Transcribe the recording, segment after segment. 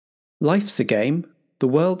Life's a game, the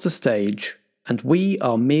world's a stage, and we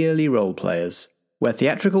are merely role-players, where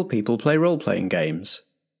theatrical people play role-playing games.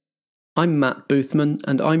 I'm Matt Boothman,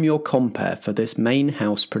 and I'm your compere for this main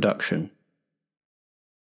house production.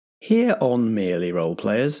 Here on Merely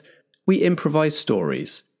Role-Players, we improvise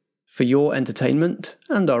stories, for your entertainment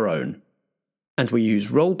and our own. And we use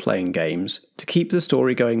role-playing games to keep the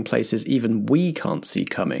story going places even we can't see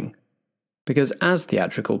coming. Because as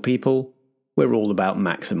theatrical people, we're all about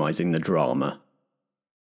maximising the drama.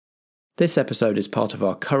 This episode is part of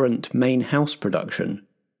our current main house production,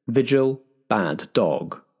 Vigil, Bad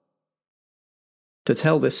Dog. To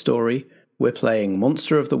tell this story, we're playing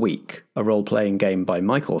Monster of the Week, a role-playing game by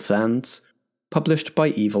Michael Sands, published by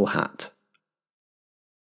Evil Hat.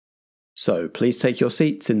 So please take your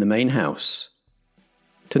seats in the main house.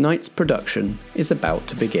 Tonight's production is about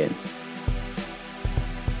to begin.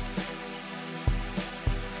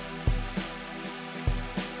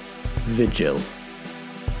 Vigil,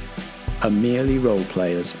 a Merely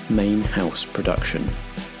Role-Players main house production.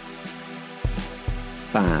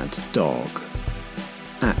 Bad Dog,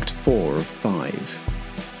 Act 4 of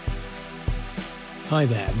 5. Hi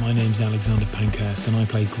there, my name's Alexander Pankhurst and I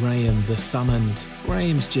play Graham the Summoned.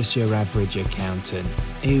 Graham's just your average accountant,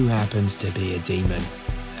 who happens to be a demon,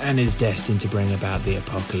 and is destined to bring about the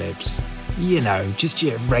apocalypse. You know, just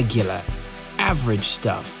your regular, average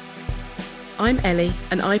stuff. I'm Ellie,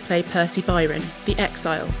 and I play Percy Byron, the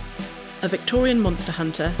Exile, a Victorian monster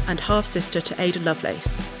hunter and half-sister to Ada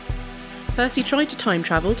Lovelace. Percy tried to time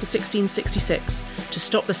travel to 1666 to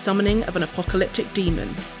stop the summoning of an apocalyptic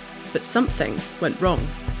demon, but something went wrong,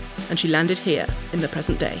 and she landed here in the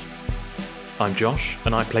present day. I'm Josh,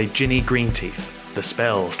 and I play Ginny Greenteeth, the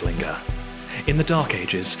Spell Slinger. In the Dark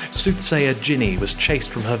Ages, soothsayer Ginny was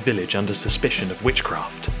chased from her village under suspicion of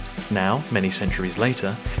witchcraft. Now, many centuries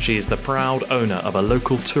later, she is the proud owner of a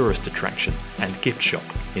local tourist attraction and gift shop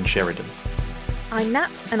in Sheridan. I'm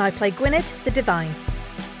Nat, and I play Gwynedd the Divine.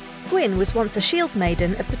 Gwyn was once a shield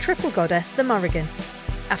maiden of the triple goddess, the Morrigan.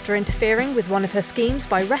 After interfering with one of her schemes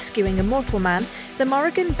by rescuing a mortal man, the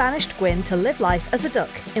Morrigan banished Gwyn to live life as a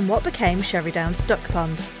duck in what became Sheridan's duck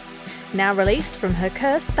pond. Now released from her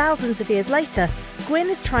curse thousands of years later, Gwyn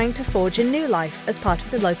is trying to forge a new life as part of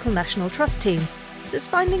the local National Trust team, but is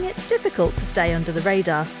finding it difficult to stay under the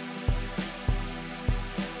radar.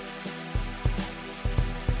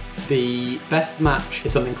 The best match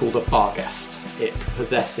is something called a Barghest. It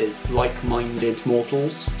possesses like-minded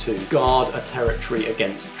mortals to guard a territory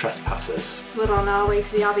against trespassers. We're on our way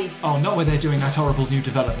to the Abbey. Oh, not where they're doing that horrible new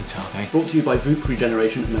development, are they? Brought to you by Voop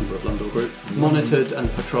Regeneration, a member of Lundor Group. Monitored and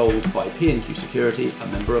patrolled by P&Q Security, a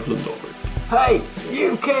member of Lundor Group. Hey,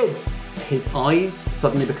 you kids! His eyes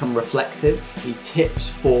suddenly become reflective. He tips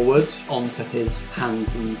forward onto his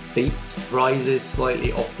hands and feet, rises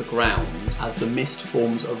slightly off the ground as the mist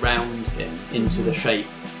forms around him into the shape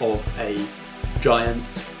of a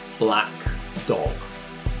giant black dog.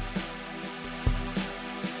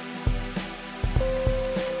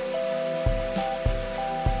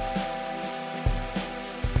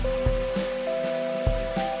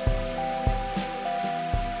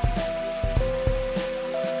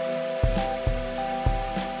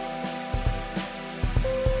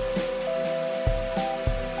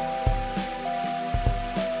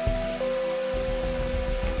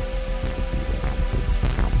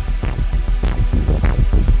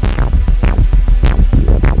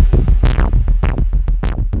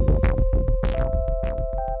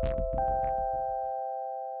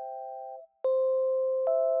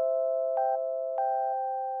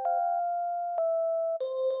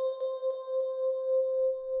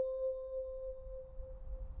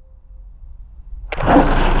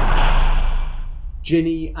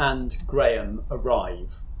 Ginny and Graham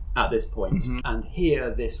arrive at this point and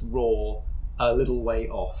hear this roar a little way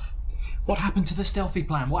off. What happened to the stealthy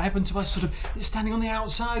plan? What happened to us sort of standing on the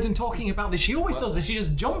outside and talking about this? She always does this. She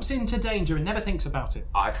just jumps into danger and never thinks about it.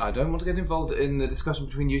 I don't want to get involved in the discussion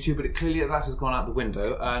between you two, but it clearly that has gone out the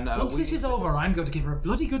window. And once this is over, I'm going to give her a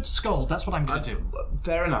bloody good scold. That's what I'm going to do.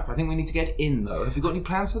 Fair enough. I think we need to get in, though. Have you got any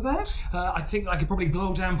plans for that? I think I could probably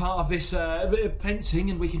blow down part of this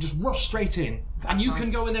fencing and we can just rush straight in. And you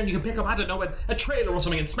can go in there and you can pick up, I don't know, a trailer or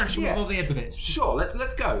something and smash it over the head with it. Sure,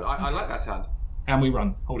 let's go. I like that sound. And we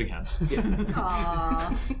run, holding hands.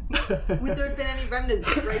 Aww. Would there have been any remnants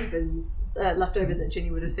of ravens left over that Ginny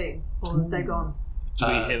would have seen? Or they're gone? Do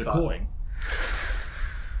we hear the clawing?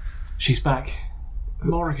 She's back.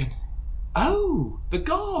 Morrigan. Oh, the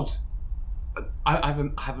god! I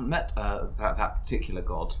haven't met that particular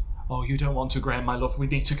god. Oh, you don't want to, Graham, my love. We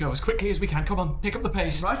need to go as quickly as we can. Come on, pick up the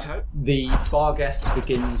pace. Righto. The bar guest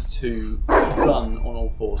begins to run on all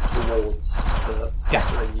fours towards the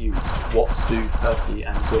scattering youths. What do Percy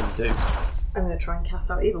and Gwyn do? I'm going to try and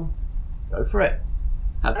cast out evil. Go for it.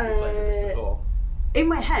 Have you played with this before? In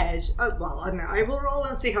my head, I don't know. I will roll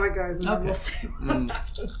and see how it goes, and then we'll see what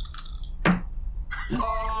happens. Oh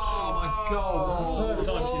my god, it's the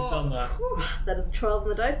third time she's done that. That is a 12 on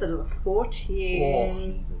the dice, that is a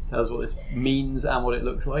 14. Jesus. Tell us what this means and what it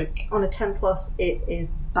looks like. On a 10 plus, it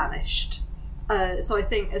is banished. So I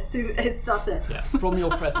think as soon as that's it. Yeah, from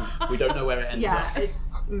your presence. We don't know where it ends up.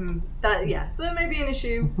 It's that. Yeah, so there may be an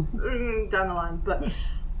issue down the line, but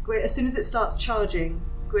Gwyn, as soon as it starts charging,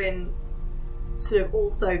 Gwyn sort of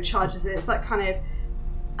also charges it. It's that kind of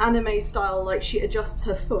anime style, like she adjusts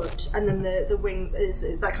her foot, and then the wings is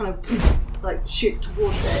that kind of like shoots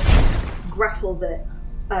towards it, grapples it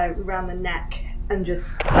around the neck, and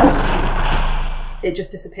it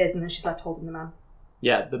just disappears, and then she's left holding the man.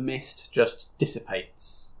 Yeah, the mist just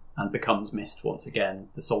dissipates and becomes mist once again.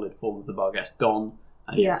 The solid form of the Barghest gone,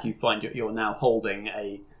 and yes, you find you're now holding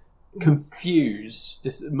a confused,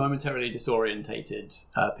 momentarily disorientated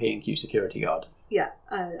P&Q security guard. Yeah,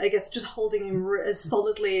 I guess just holding him as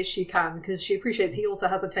solidly as she can, because she appreciates he also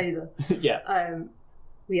has a taser. Yeah.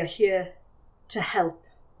 We are here to help.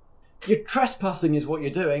 You're trespassing is what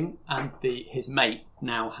you're doing, and his mate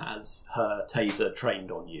now has her taser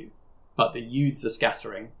trained on you. But the youths are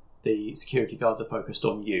scattering. The security guards are focused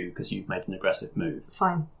on you because you've made an aggressive move.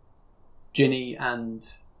 Fine. Ginny and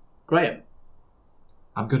Graham.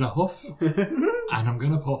 I'm going to huff, and I'm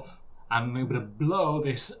going to puff. I'm going to blow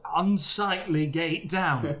this unsightly gate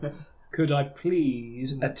down. Could I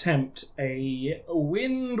please attempt a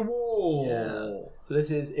wind wall? Yes. So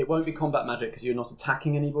it won't be combat magic because you're not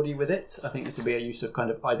attacking anybody with it. I think this will be a use of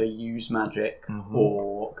kind of either use magic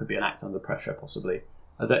or could be an act under pressure possibly.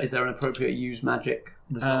 Is there an appropriate use magic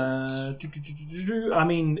result? I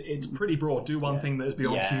mean, it's pretty broad. Do one thing that is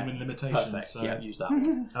beyond human limitations. Perfect, so. yeah, use that.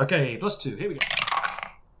 Okay, +2, here we go.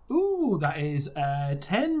 Ooh, that is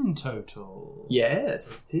 10 total.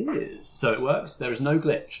 Yes, it is. So it works. There is no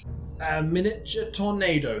glitch. A miniature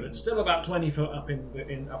tornado that's still about 20 foot up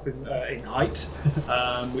in height,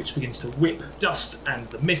 which begins to whip dust and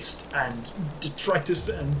the mist and detritus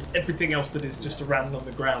and everything else that is just around on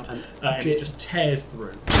the ground, and it just tears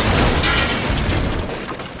through.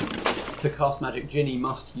 To cast magic, Ginny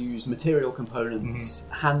must use material components,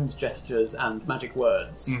 hand gestures, and magic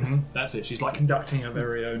words. That's it. She's like conducting her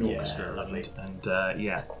very own orchestra. Lovely. And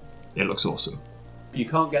it looks awesome. You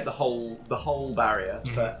can't get the whole barrier,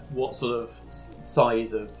 but what sort of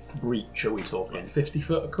size of breach are we talking? Like 50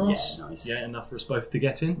 foot across. Yeah, nice. Yeah, enough for us both to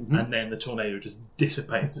get in. And then the tornado just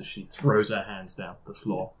dissipates as she throws her hands down the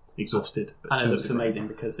floor. Exhausted, but and it looks amazing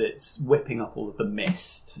because it's whipping up all of the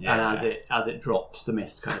mist, and as it drops, the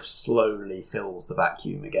mist kind of slowly fills the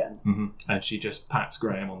vacuum again. And she just pats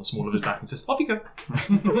Graham on the small of his back and says, "Off you go."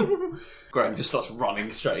 Graham just starts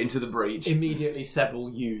running straight into the breach. Immediately,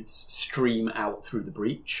 several youths stream out through the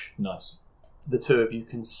breach. Nice. The two of you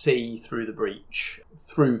can see through the breach,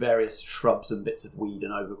 through various shrubs and bits of weed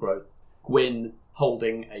and overgrowth. Gwyn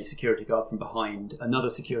holding a security guard from behind, another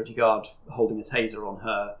security guard holding a taser on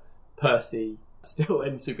her. Percy, still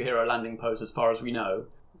in superhero landing pose as far as we know.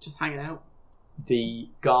 Just hanging out. The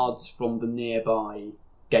guards from the nearby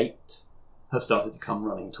gate have started to come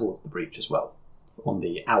running towards the breach as well, on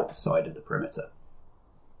the outside of the perimeter.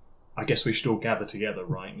 I guess we should all gather together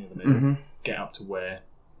right near the middle. Get up to where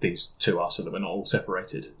these two are so that we're not all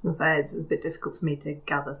separated. I was going to say, it's a bit difficult for me to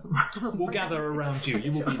gather somewhere else. We'll gather around you.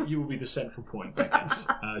 You will be the central point, I guess.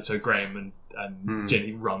 So Graham and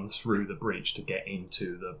Jenny run through the breach to get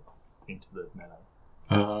into the melee.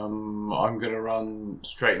 I'm going to run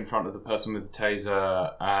straight in front of the person with the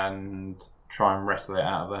taser and try and wrestle it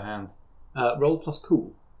out of their hands. Roll plus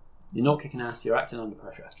cool. You're not kicking ass, you're acting under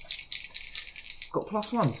pressure. Got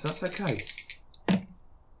 +1, so that's okay.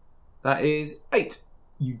 That is 8.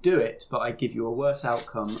 You do it, but I give you a worse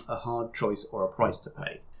outcome, a hard choice, or a price to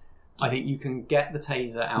pay. I think you can get the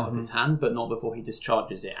taser out of his hand, but not before he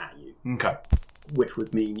discharges it at you. Okay. Which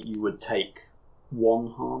would mean you would take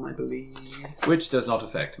 1 harm, I believe. Which does not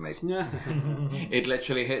affect me. Yeah. It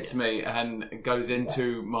literally hits me and goes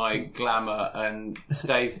into my glamour and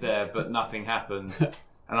stays there, but nothing happens.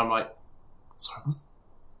 And I'm like, sorry,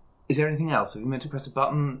 is there anything else? Have you meant to press a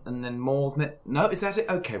button and then more? No, is that it?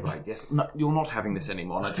 Okay, right, yes. No, you're not having this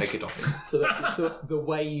anymore, and I take it off him. So the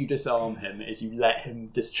way you disarm him is you let him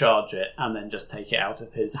discharge it and then just take it out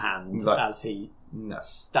of his hand as he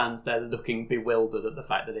stands there looking bewildered at the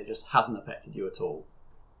fact that it just hasn't affected you at all.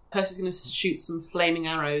 Percy's going to shoot some flaming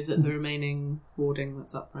arrows at the remaining warding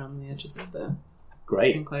that's up around the edges of the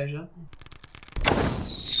Great. enclosure.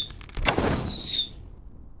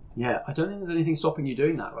 Yeah, I don't think there's anything stopping you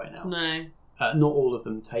doing that right now. No. Not all of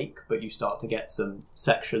them take, but you start to get some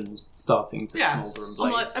sections starting to smoulder and I'm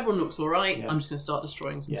blaze. like, everyone looks alright. Yeah. I'm just going to start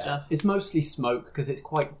destroying some stuff. It's mostly smoke because it's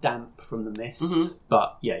quite damp from the mist,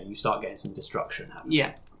 but yeah, you start getting some destruction happening.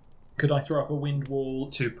 Yeah. Could I throw up a wind wall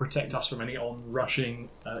to protect us from any on-rushing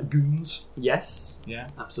goons? Yes, Yeah.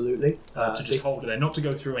 absolutely. To just hold it there, not to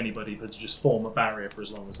go through anybody, but to just form a barrier for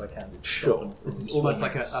as long as I can. To stop them from This is almost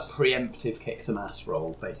like a swarming. preemptive kick some ass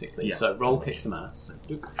roll, basically. Yeah. So roll kick some ass,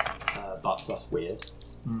 but plus weird.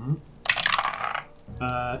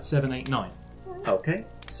 7, 8, 9. Okay,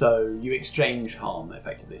 so you exchange harm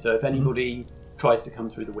effectively. So if anybody tries to come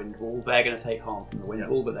through the wind wall, they're going to take harm from the wind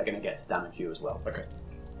wall, but they're going to get to damage you as well. Okay.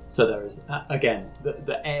 So there is, again,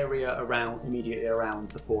 the area immediately around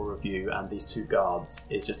the four of you and these two guards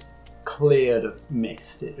is just cleared of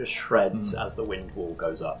mist. It just shreds as the wind wall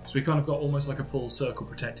goes up. So we kind of got almost like a full circle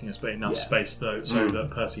protecting us, but enough space though, so that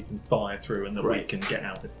Percy can fire through and that we can get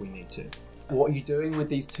out if we need to. What are you doing with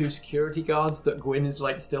these two security guards that Gwyn is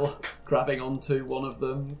like still grabbing onto one of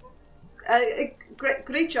them?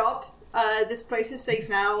 Great job. This place is safe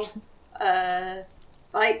now.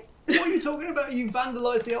 What are you talking about? You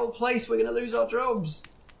vandalised the old place. We're going to lose our jobs.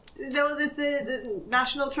 No, the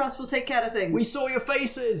National Trust will take care of things. We saw your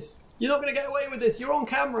faces. You're not going to get away with this. You're on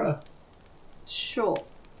camera. Sure.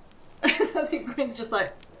 I think Gwyn's just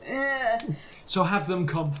like, So have them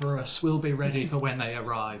come for us. We'll be ready for when they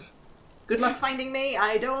arrive. Good luck finding me.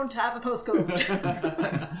 I don't have a postcode.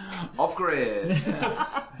 Off grid.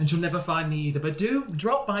 And you'll never find me either, but do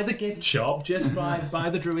drop by the gift shop just by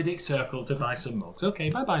the Druidic Circle to buy some mugs. Okay,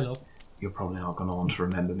 bye-bye, love. You're probably not going to want to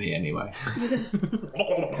remember me anyway.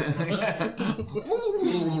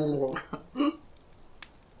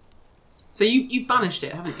 So you've banished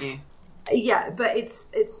it, haven't you? Yeah, but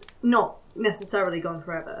it's not necessarily gone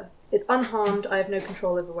forever. It's unharmed. I have no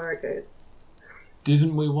control over where it goes.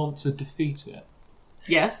 Didn't we want to defeat it?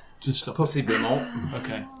 Yes. Just stop. Possibly not.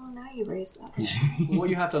 Okay. Oh, now you raised that. What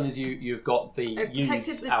you have done is you've got the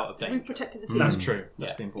youths out of danger. We've protected the team. That's true.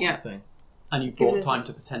 That's the important Yeah. thing. And you've Given bought us- time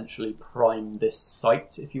to potentially prime this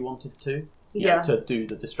site if you wanted to. Yeah. To do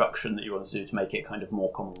the destruction that you want to do to make it kind of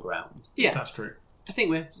more common ground. Yeah. That's true. I think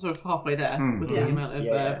we're sort of halfway there with the Yeah. amount of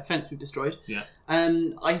Yeah. fence we've destroyed. Yeah.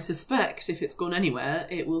 I suspect if it's gone anywhere,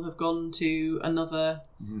 it will have gone to another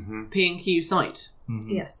P&Q site,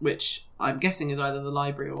 Yes. which I'm guessing is either the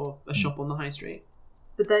library or a shop on the high street.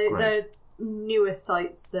 But they're newer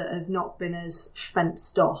sites that have not been as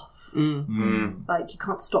fenced off. Like, you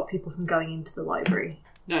can't stop people from going into the library.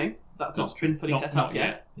 No, that's not been fully set up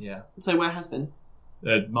yet. Yeah. So where has been?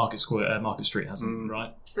 Market Square, Market Street hasn't,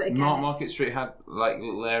 right? But again, Market Street had like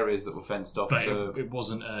little areas that were fenced off. But to... it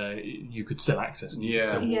wasn't. You could still access it. You could Yeah.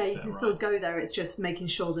 still walk yeah, you there, can right? still go there. It's just making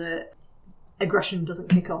sure that aggression doesn't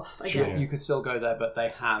kick off, I guess. You could still go there, but they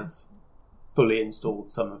have fully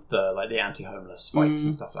installed some of the anti-homeless spikes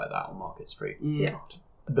and stuff like that on Market Street. Yeah.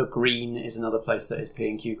 The Green is another place that is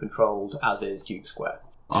P&Q controlled, as is Duke Square.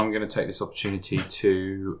 I'm going to take this opportunity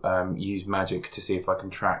to use magic to see if I can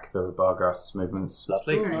track the Barghast's movements.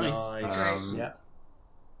 Lovely. Oh, nice. Yeah.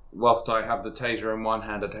 Whilst I have the taser in one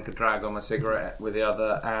hand, I take a drag on my cigarette with the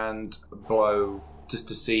other and blow just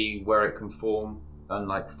to see where it can form and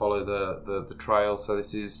like follow the trail. So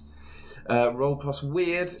this is roll plus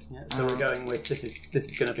weird. Yeah, so we're going with this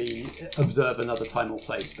is going to be observe another time or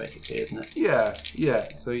place, basically, isn't it? Yeah.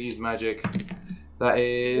 So use magic. That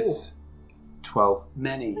is 12.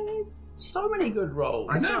 Many. So many good rolls.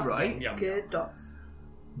 I know, right? Yum, Good dots.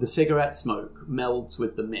 The cigarette smoke melds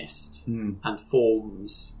with the mist and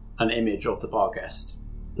forms an image of the Barghest.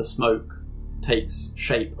 The smoke takes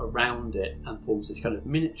shape around it and forms this kind of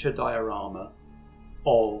miniature diorama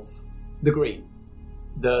of the Green.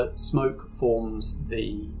 The smoke forms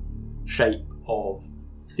the shape of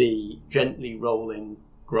the gently rolling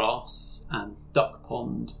grass and duck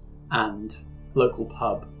pond and local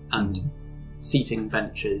pub and seating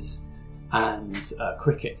benches and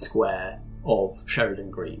cricket square of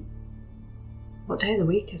Sheridan Green. What day of the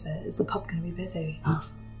week is it? Is the pub going to be busy?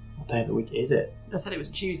 What day of the week is it? I said it was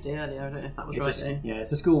Tuesday earlier. I don't know if that was It's right.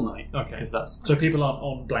 it's a school night. Okay. Because that's So people aren't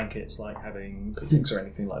on blankets like having picnics or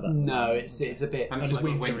anything like that. no, it's a bit And It's it's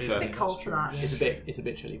winter, winter. isn't It's a bit cold for that. it's a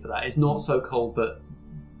bit chilly for that. It's not so cold that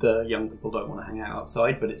the young people don't want to hang out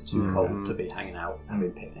outside, but it's too cold to be hanging out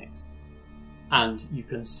having picnics. And you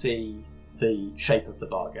can see the shape of the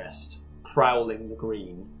Barghest prowling the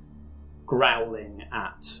Green, growling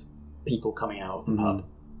at people coming out of the pub.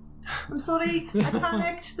 I'm sorry. I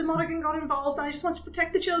panicked. The Morrigan got involved, and I just wanted to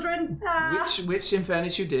protect the children. Which, in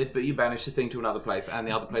fairness, you did, but you banished the thing to another place, and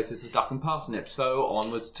the other place is the Duck and Parsnip. So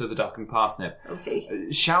onwards to the Duck and Parsnip.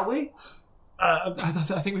 Okay. Shall we? I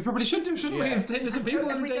think we probably should do, shouldn't we? If there's some people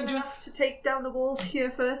Have in we done danger. enough to take down the walls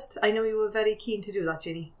here first? I know you were very keen to do that,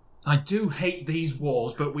 Ginny. I do hate these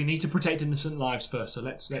walls, but we need to protect innocent lives first, so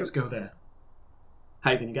let's go there.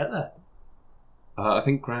 How are you going to get there? I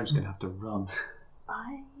think Graham's going to have to run.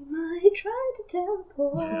 I might try to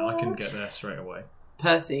teleport. Yeah, I can get there straight away.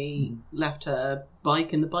 Percy left her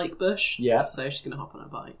bike in the bike bush. Yeah. So she's going to hop on her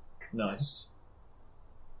bike. Nice.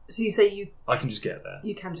 So you say I can just get there.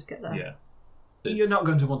 you can just get there? Yeah. You're not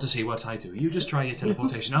going to want to see what I do. You just try your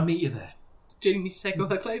teleportation. I'll meet you there. Ginny needs to take all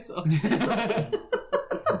her clothes off.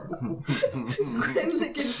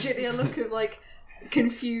 Gwyn gives Ginny a look of like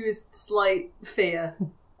confused, slight fear.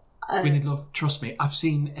 Gwynedd, love, trust me. I've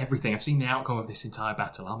seen everything. I've seen the outcome of this entire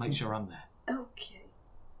battle. I'll make sure I'm there. Okay.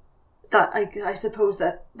 That I suppose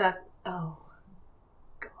that oh,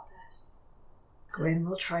 goddess. Gwyn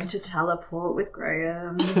will try to teleport with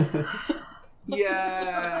Graham.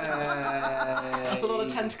 Yeah. That's a lot of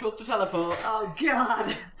tentacles to teleport. Oh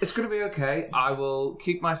god. It's going to be okay. I will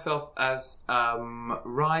keep myself as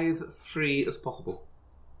writhe-free as possible.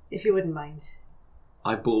 If you wouldn't mind.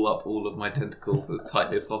 I ball up all of my tentacles as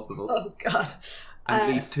tightly as possible. Oh god.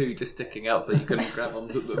 And leave two just sticking out so you couldn't grab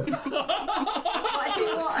onto them.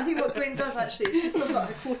 I think what Gwyn does actually, she's still got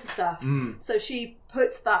her quarterstaff. So she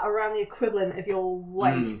puts that around the equivalent of your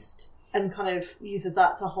waist and kind of uses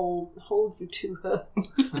that to hold you to her.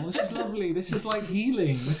 Oh, this is lovely. This is like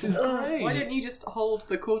healing. This is great. Why don't you just hold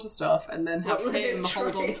the quarterstaff and then have him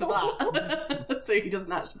hold on to that so he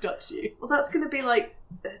doesn't actually touch you? Well, that's going to be like,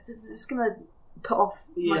 it's going to put off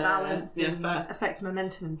my balance and fair. affect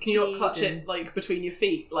momentum and Can you not speed clutch and- it like between your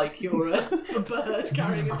feet like you're a bird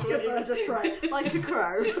carrying a like a twig? bird of prey, like a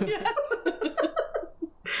crow. Yes.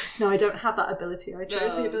 No, I don't have that ability. I chose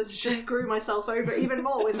No, the ability to screw myself over even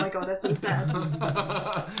more with my goddess instead.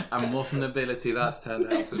 And what an ability that's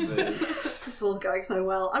turned out to be. It's all going so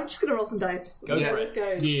well. I'm just going to roll some dice. Go for Let's it. go.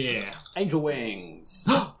 Yeah. Angel wings.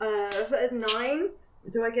 For 9,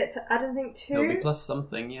 do I get to add anything to? It'll be plus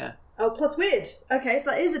something, yeah. Oh, plus weird. Okay,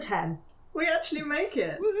 so that is a 10. We actually make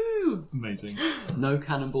it. Amazing. No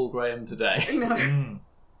Cannonball Graham today. No.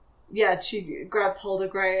 Yeah, she grabs hold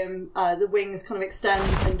of Graham, the wings kind of extend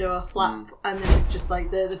and do a flap, and then it's just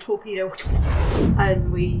like the torpedo, and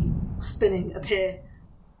we, spinning, appear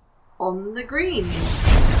on the green.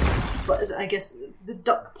 But I guess the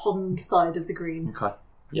duck pond side of the green, Okay.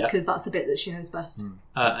 Yeah. because that's the bit that she knows best.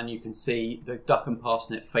 And you can see the Duck and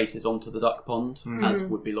Parsnip faces onto the duck pond, as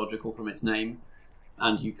would be logical from its name.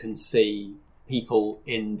 And you can see people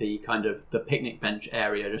in the kind of the picnic bench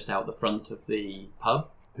area just out the front of the pub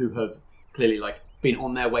who have clearly like been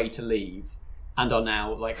on their way to leave and are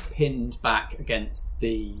now like pinned back against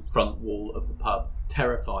the front wall of the pub,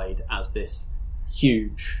 terrified as this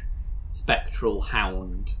huge spectral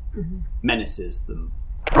hound menaces them.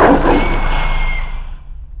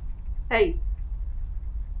 Hey,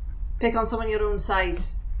 pick on someone your own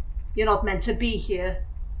size. You're not meant to be here.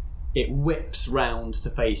 It whips round to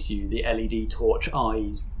face you, the LED torch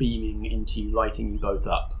eyes beaming into you, lighting you both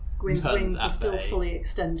up. Gwyn's Turns wings are at still bay. fully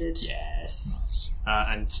extended. Yes.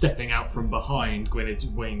 And stepping out from behind Gwynedd's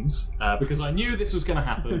wings, because I knew this was going to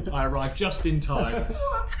happen. I arrived just in time.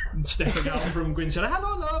 What? Stepping out from Gwyn said,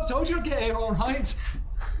 "Hello, love. Told you I'd get here, all right."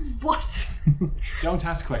 What? Don't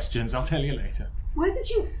ask questions. I'll tell you later. Where did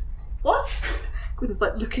you... What? Gwyn's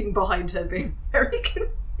like looking behind her, being very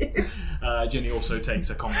confused. Ginny also takes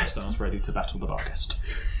a combat stance ready to battle the Barghest.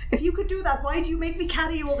 If you could do that, why do you make me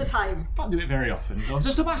carry you all the time? Can't do it very often. Oh,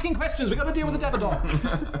 just stop asking questions. We've got to deal with the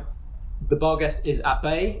Devador. The Barghest is at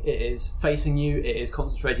bay. It is facing you. It is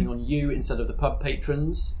concentrating on you instead of the pub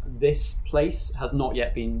patrons. This place has not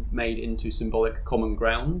yet been made into symbolic common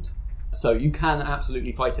ground. So you can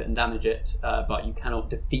absolutely fight it and damage it, but you cannot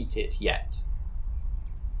defeat it yet.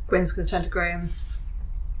 Gwyn's going to turn to Graham.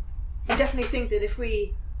 I definitely think that if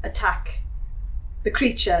we attack the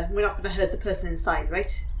creature, we're not going to hurt the person inside,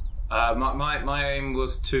 right? My aim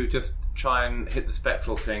was to just try and hit the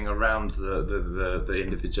spectral thing around the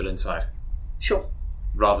individual inside, Sure.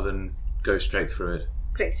 rather than go straight through it.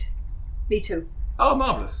 Great. Me too. Oh,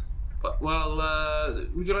 marvellous. Well,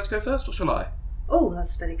 would you like to go first, or shall I? Oh,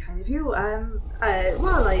 that's very kind of you. Well, I don't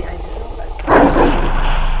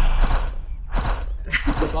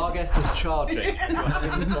know. Barghest is charging as we're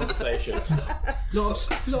having this conversation.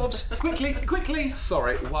 Loves, quickly.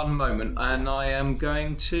 Sorry, one moment, and I am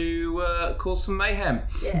going to cause some mayhem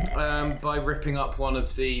by ripping up one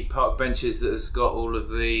of the park benches that has got all of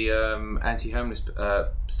the anti-homeless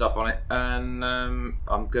stuff on it, and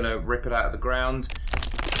I'm going to rip it out of the ground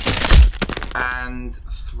and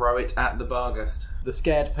throw it at the Barghest. The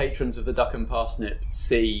scared patrons of the Duck and Parsnip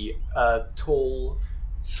see a tall,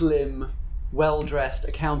 slim, well-dressed,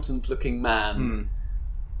 accountant-looking man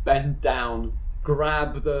bend down,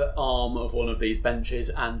 grab the arm of one of these benches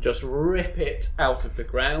and just rip it out of the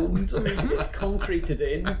ground. It's concreted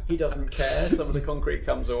in. He doesn't care. Some of the concrete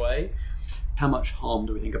comes away. How much harm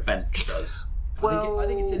do we think a bench does? I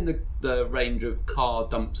think it's in the range of car,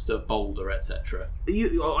 dumpster, boulder, etc.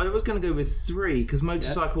 I was going to go with 3 because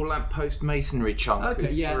motorcycle, lamppost, masonry chunk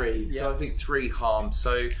is 3. Yeah. So I think 3 harm.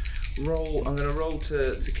 So I'm going to roll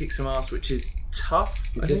to kick some ass, which is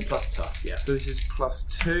tough. It is plus tough, yeah. So this is plus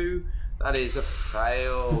 2. That is a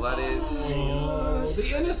fail. That is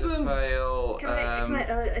the innocent fail.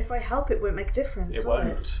 If I help, it won't make a difference. It will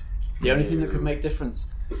won't. The only thing that could make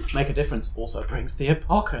a difference also brings the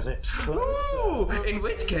apocalypse closer. Ooh, in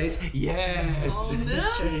which case, yes. Oh, no.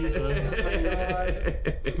 Jesus.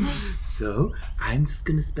 So I'm just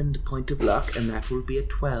going to spend a point of luck, and that will be a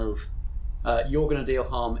 12. You're going to deal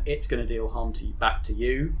harm. It's going to deal harm back to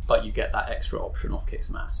you, but you get that extra option off kick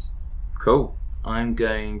some ass. Cool. I'm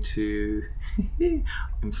going to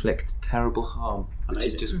inflict terrible harm, which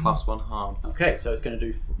is just plus 1 harm. Okay, so it's going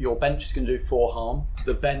to do. Your bench is going to do 4 harm.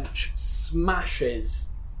 The bench smashes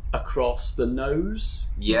across the nose,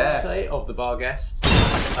 let's say, of the Barghest.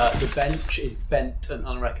 The bench is bent and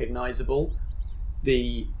unrecognisable.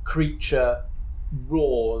 The creature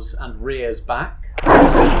roars and rears back.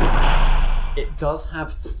 It does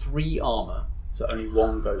have 3 armour, so only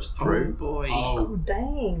 1 goes through. Oh boy. Oh,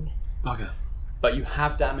 dang. Bugger. But you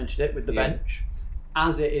have damaged it with the bench.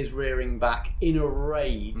 As it is rearing back in a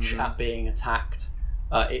rage at being attacked,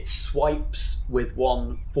 it swipes with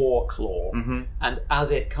 1 foreclaw, and as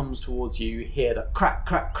it comes towards you, you hear the crack,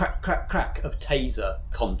 crack, crack, crack, crack of taser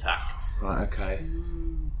contacts. Right, okay.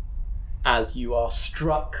 As you are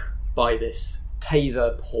struck by this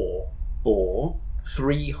taser paw for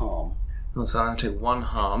 3 harm. So I'm going to take 1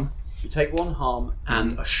 harm. You take 1 harm,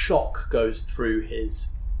 and a shock goes through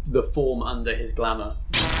the form under his glamour.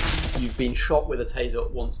 You've been shot with a taser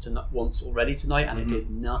once already tonight, and it did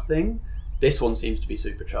nothing. This one seems to be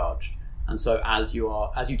supercharged, and so as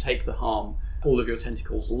you take the harm, all of your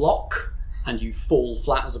tentacles lock, and you fall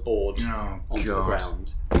flat as a board onto the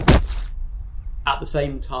ground. At the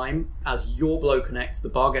same time, as your blow connects, the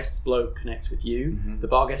Barghest's blow connects with you. The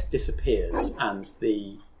Barghest disappears, and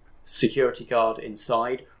the security guard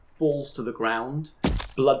inside falls to the ground,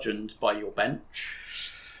 bludgeoned by your bench.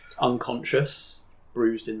 Unconscious,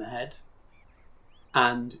 bruised in the head,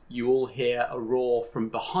 and you all hear a roar from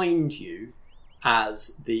behind you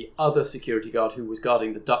as the other security guard who was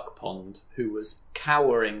guarding the duck pond, who was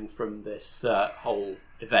cowering from this whole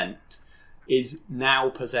event, is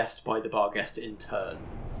now possessed by the Barghest in turn.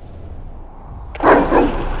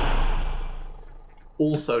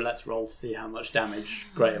 Also, let's roll to see how much damage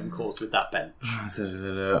Graham caused with that bench.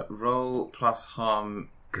 Roll plus harm.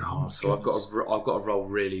 God, so I've got to roll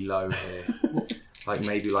really low here.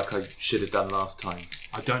 Maybe like I should have done last time.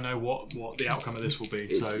 I don't know what the outcome of this will be.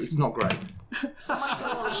 It's not great.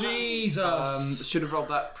 Jesus. Should have rolled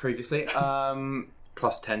that previously.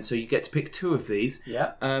 Plus 10, so you get to pick 2 of these.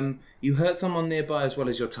 Yeah. You hurt someone nearby as well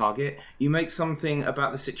as your target. You make something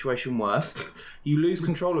about the situation worse. You lose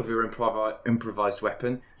control of your improvised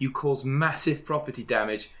weapon. You cause massive property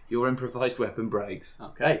damage. Your improvised weapon breaks.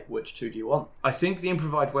 Okay, which 2 do you want? I think the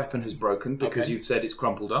improvised weapon has broken because you've said it's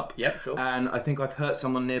crumpled up. Yep, sure. And I think I've hurt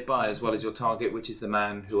someone nearby as well as your target, which is the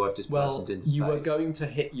man who I've just bludgeoned in the face.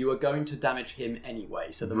 You are going to damage him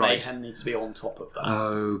anyway, so the mayhem needs to be on top of that.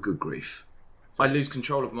 Oh, good grief. I lose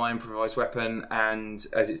control of my improvised weapon, and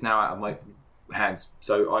as it's now out of my hands,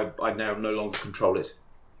 so I now no longer control it.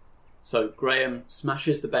 So Graham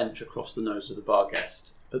smashes the bench across the nose of the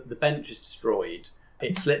Barghest. The bench is destroyed.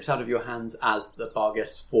 It slips out of your hands as the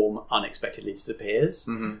Barghest's form unexpectedly disappears.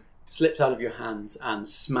 Slips out of your hands and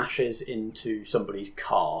smashes into somebody's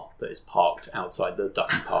car that is parked outside the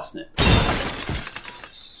Duck and Parsnip.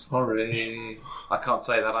 Sorry. I can't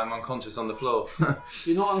say that. I'm unconscious on the floor.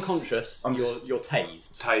 You're not unconscious. You're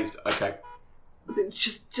tased. Tased. Okay. It's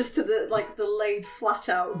just to the laid flat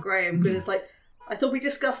out Graham, because I thought we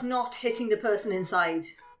discussed not hitting the person inside.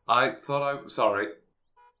 Sorry.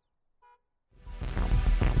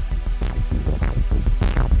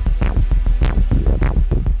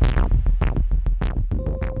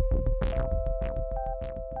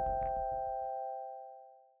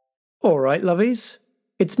 Alright, lovies,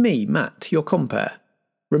 it's me, Matt, your compere,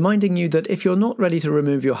 reminding you that if you're not ready to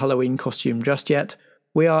remove your Halloween costume just yet,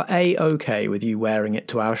 we are A-OK with you wearing it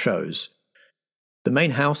to our shows. The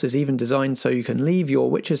main house is even designed so you can leave your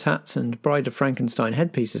witches' hats and Bride of Frankenstein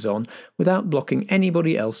headpieces on without blocking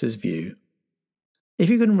anybody else's view. If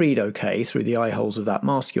you can read OK through the eye holes of that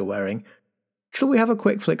mask you're wearing, shall we have a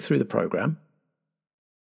quick flick through the programme?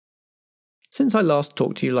 Since I last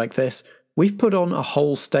talked to you like this, we've put on a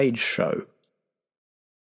whole stage show.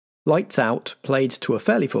 Lights Out played to a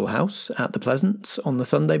fairly full house at the Pleasance on the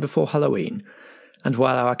Sunday before Halloween, and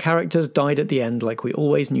while our characters died at the end like we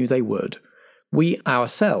always knew they would, we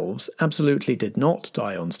ourselves absolutely did not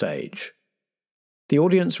die on stage. The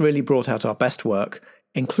audience really brought out our best work,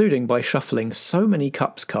 including by shuffling so many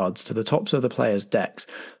Cups cards to the tops of the players' decks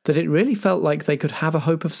that it really felt like they could have a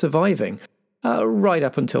hope of surviving, right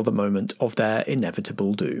up until the moment of their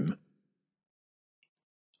inevitable doom.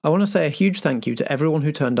 I want to say a huge thank you to everyone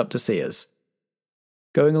who turned up to see us.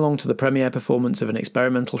 Going along to the premiere performance of an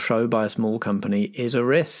experimental show by a small company is a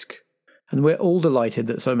risk, and we're all delighted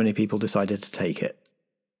that so many people decided to take it.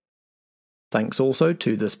 Thanks also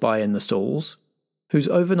to The Spy in the Stalls, whose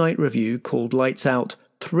overnight review called Lights Out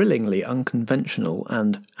thrillingly unconventional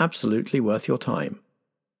and absolutely worth your time.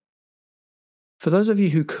 For those of you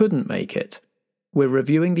who couldn't make it, we're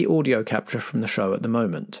reviewing the audio capture from the show at the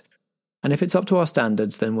moment, and if it's up to our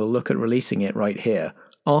standards then we'll look at releasing it right here,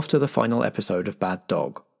 after the final episode of Bad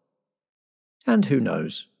Dog. And who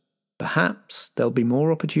knows, perhaps there'll be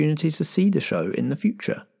more opportunities to see the show in the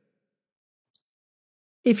future.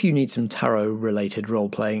 If you need some tarot-related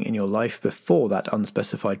role-playing in your life before that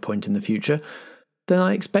unspecified point in the future, then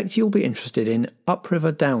I expect you'll be interested in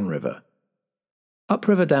Upriver Downriver.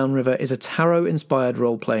 Upriver Downriver is a tarot-inspired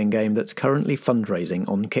role-playing game that's currently fundraising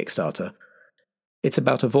on Kickstarter. It's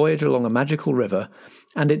about a voyage along a magical river,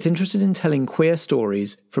 and it's interested in telling queer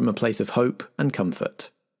stories from a place of hope and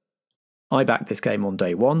comfort. I backed this game on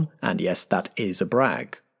day one, and yes, that is a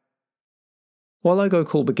brag. While I go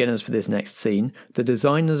call beginners for this next scene, the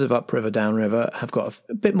designers of Upriver Downriver have got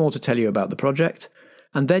a bit more to tell you about the project,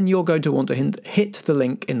 and then you're going to want to hit the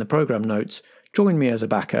link in the programme notes, join me as a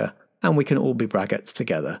backer, and we can all be braggarts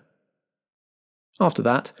together. After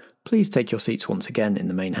that, please take your seats once again in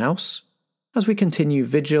the main house, as we continue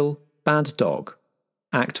Vigil, Bad Dog,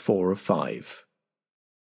 Act 4 of 5.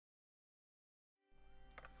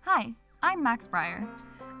 Hi, I'm Max Breyer.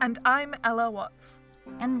 And I'm Ella Watts.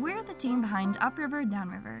 And we're the team behind Upriver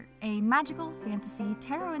Downriver, a magical fantasy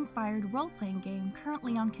tarot-inspired role-playing game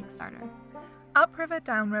currently on Kickstarter. Upriver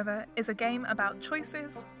Downriver is a game about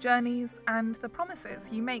choices, journeys, and the promises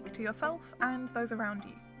you make to yourself and those around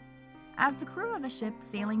you. As the crew of a ship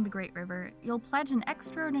sailing the Great River, you'll pledge an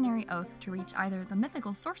extraordinary oath to reach either the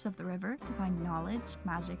mythical source of the river to find knowledge,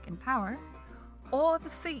 magic, and power, or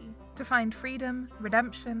the sea to find freedom,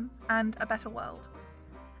 redemption, and a better world.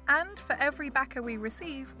 And for every backer we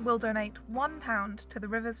receive, we'll donate £1 to the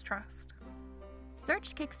Rivers Trust.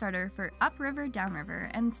 Search Kickstarter for Upriver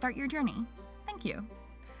Downriver and start your journey. Thank you.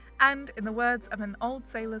 And in the words of an old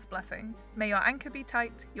sailor's blessing, may your anchor be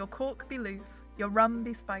tight, your cork be loose, your rum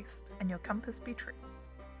be spiced, and your compass be true.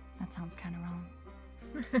 That sounds kind of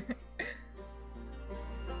wrong.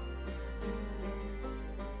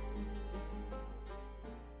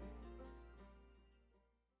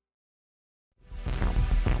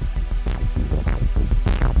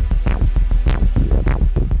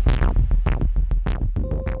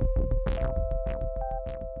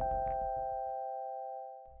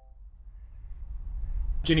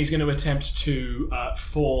 Ginny's going to attempt to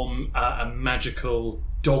form a magical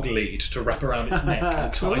dog lead to wrap around its neck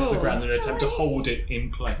and tie to the ground and attempt to hold it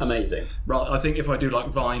in place. Amazing. Right, I think if I do like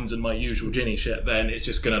vines and my usual Ginny shit, then it's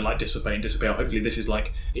just going to like dissipate and disappear. Hopefully this is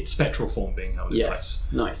like its spectral form being held in place.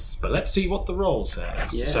 Yes, nice. But let's see what the roll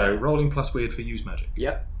says. Yeah. So rolling plus weird for use magic.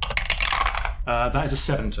 Yep. That is a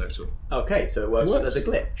 7 total. Okay, so it works as a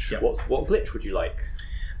glitch. Yep. What glitch would you like?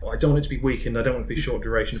 Well, I don't want it to be weakened, I don't want it to be short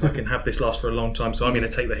duration if I can have this last for a long time, so I'm going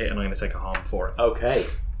to take the hit and I'm going to take a harm for it. Okay.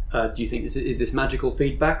 Do you think is this magical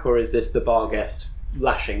feedback, or is this the bar guest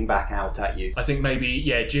lashing back out at you? I think maybe,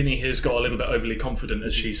 yeah, Ginny has got a little bit overly confident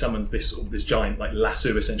as she summons this giant like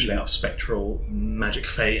lasso essentially out of spectral magic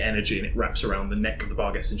fey energy, and it wraps around the neck of the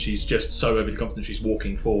bar guest, and she's just so overly confident she's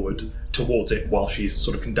walking forward towards it while she's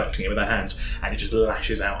sort of conducting it with her hands, and it just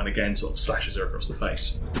lashes out and again sort of slashes her across the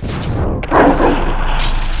face.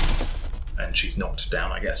 And she's knocked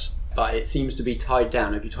down, I guess. But it seems to be tied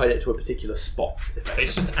down. Have you tied it to a particular spot?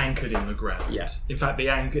 It's just anchored in the ground. Yes. In fact, the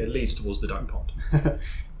anchor leads towards the duck pond.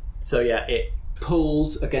 So yeah, it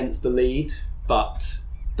pulls against the lead, but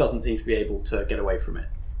doesn't seem to be able to get away from it.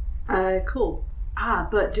 Cool.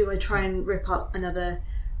 But do I try and rip up another...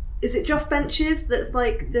 Is it just benches that's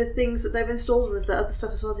like the things that they've installed, or is there other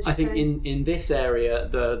stuff as well? Did you I think say? in this area,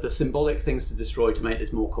 the symbolic things to destroy to make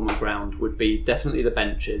this more common ground would be definitely the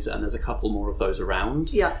benches, and there's a couple more of those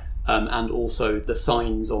around. Yeah. And also the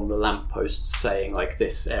signs on the lampposts saying, like,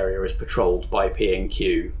 this area is patrolled by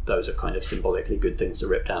P&Q. Those are kind of symbolically good things to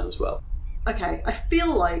rip down as well. Okay, I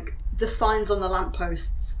feel like the signs on the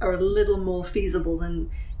lampposts are a little more feasible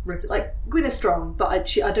than... Like, Gwyn is strong, but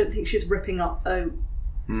I don't think she's ripping up a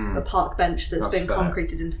park bench that's been fair.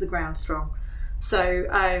 concreted into the ground strong. So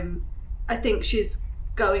I think she's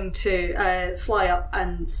going to fly up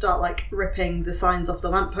and start, like, ripping the signs off the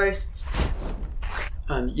lampposts.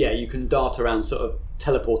 And yeah, you can dart around sort of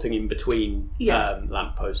teleporting in between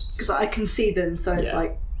lampposts. Because I can see them, so it's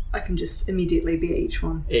like I can just immediately be at each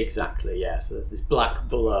one. Exactly, yeah. So there's this black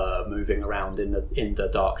blur moving around in the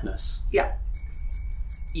darkness. Yeah.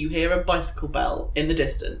 You hear a bicycle bell in the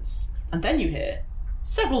distance, and then you hear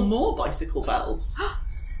several more bicycle bells.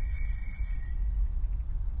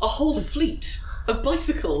 A whole fleet of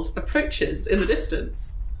bicycles approaches in the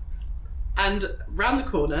distance. And round the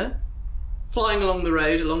corner, flying along the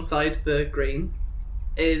road alongside the green,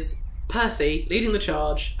 is Percy leading the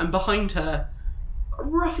charge, and behind her,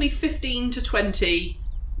 roughly 15 to 20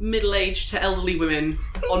 middle-aged to elderly women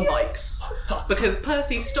on bikes. Because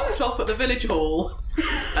Percy stopped off at the village hall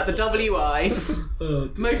at the WI,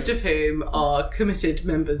 most of whom are committed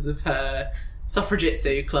members of her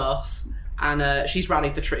suffragitsu class, and she's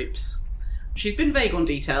rallied the troops. She's been vague on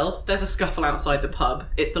details. There's a scuffle outside the pub.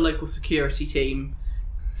 It's the local security team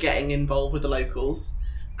getting involved with the locals,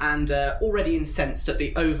 and already incensed at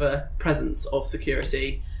the over-presence of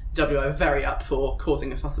security. WI are very up for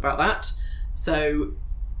causing a fuss about that. So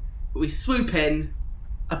we swoop in,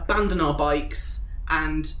 abandon our bikes,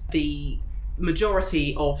 and the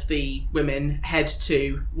majority of the women head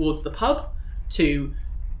towards the pub to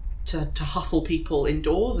hustle people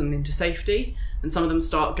indoors and into safety, and some of them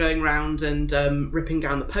start going round and ripping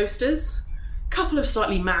down the posters. A couple of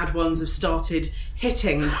slightly mad ones have started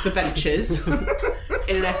hitting the benches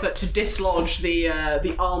in an effort to dislodge the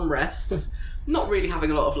armrests. Not really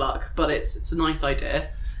having a lot of luck, but it's a nice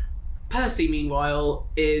idea. Percy, meanwhile,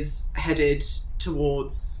 is headed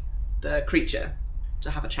towards the creature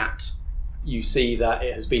to have a chat. You see that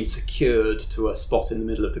it has been secured to a spot in the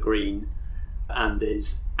middle of the green and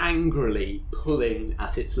is angrily pulling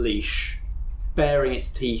at its leash, baring its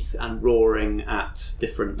teeth and roaring at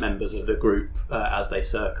different members of the group as they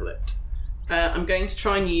circle it. I'm going to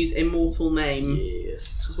try and use Immortal Name,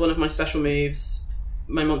 Yes. which is one of my special moves.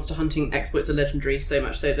 My monster hunting exploits are legendary, so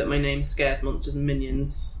much so that my name scares monsters and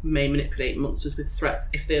minions, may manipulate monsters with threats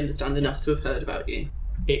if they understand enough to have heard about you.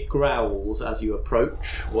 It growls as you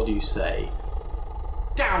approach. What do you say?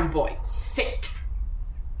 Down, boy, sit!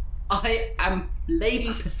 I am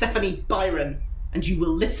Lady Persephone Byron, and you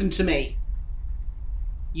will listen to me.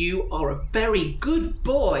 You are a very good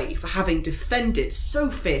boy for having defended so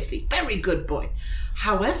fiercely. Very good boy.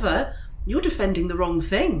 However, you're defending the wrong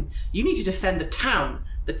thing. You need to defend the town.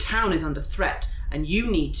 The town is under threat, and you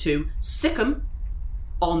need to sick 'em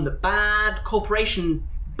on the bad corporation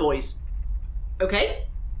boys. Okay?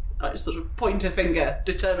 I just sort of point a finger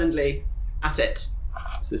determinedly at it.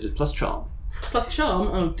 So this is plus charm. Plus charm?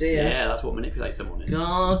 Oh dear. Yeah, that's what manipulate someone is.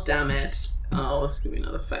 God damn it. Oh, this is going to be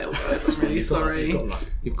another fail, guys. I'm really sorry.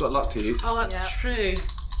 You've got luck to use. Oh, that's true.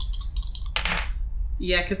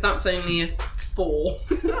 Yeah, because that's only a 4.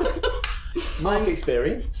 Mark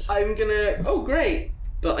experience. I'm gonna... Oh, great.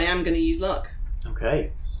 But I am going to use luck.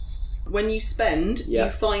 Okay. When you spend, Yeah.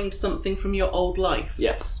 you find something from your old life.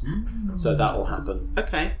 Yes. So that will happen.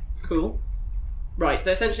 Okay, cool. Right,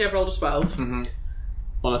 so essentially I've rolled a 12. Mm-hmm.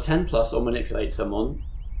 On a 10 plus or manipulate someone,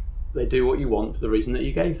 they do what you want for the reason that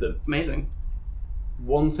you gave them. Amazing.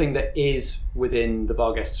 One thing that is within the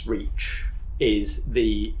Barghest's reach is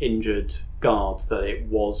the injured guard that it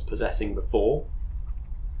was possessing before.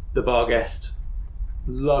 The Barghest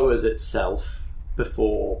lowers itself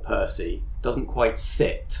before Percy, doesn't quite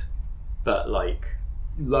sit, but like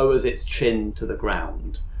lowers its chin to the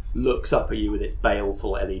ground, looks up at you with its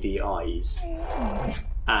baleful LED eyes,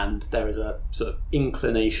 and there is a sort of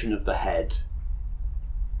inclination of the head.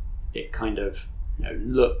 It kind of,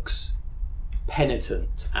 looks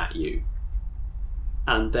penitent at you,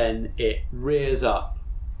 and then it rears up,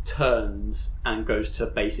 turns, and goes to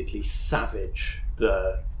basically savage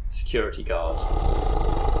the security guard,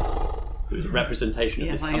 whose representation of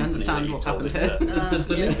Yes, this I company understand that you what's told happened it here. to.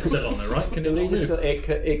 The lead's still on there, right? Can it The not lead is- move?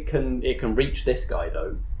 it can reach this guy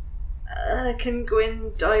though. Can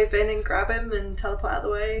Gwyn dive in and grab him and teleport out of the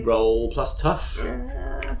way? Roll plus tough.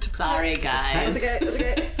 Sorry, guys. That's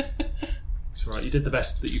okay. It's all right. You did the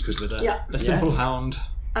best that you could with Yeah. a simple hound.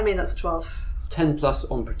 I mean, that's a 12. 10 plus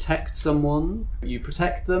on protect someone. You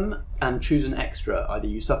protect them and choose an extra. Either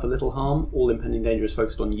you suffer little harm, all impending danger is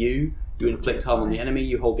focused on you. You inflict harm on the enemy,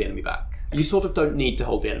 you hold the enemy back. You sort of don't need to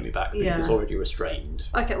hold the enemy back because it's already restrained.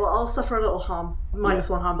 Okay, well, I'll suffer a little harm.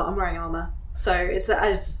 -1 harm, but I'm wearing armour. So it's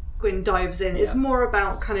as Gwyn dives in, it's more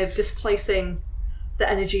about kind of displacing the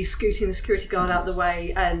energy, scooting the security guard out of the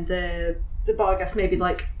way, and the Barghest maybe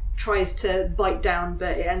like tries to bite down,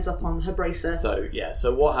 but it ends up on her bracer.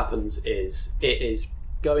 So what happens is it is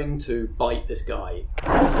going to bite this guy.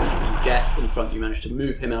 You get in front, you manage to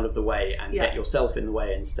move him out of the way and get yourself in the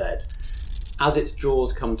way instead. As its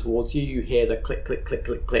jaws come towards you, you hear the click, click, click,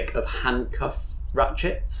 click, click of handcuff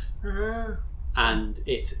ratchets. And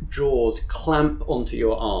its jaws clamp onto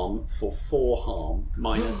your arm for 4 harm,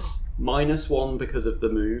 -1 because of the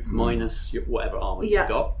move, minus whatever armor you've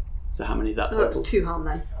got. So how many is that total? That's 2 harm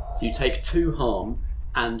then. So you take 2 harm,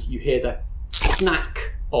 and you hear the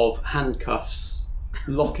snack of handcuffs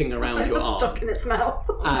locking around your arm. Stuck in its mouth.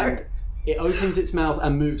 And it opens its mouth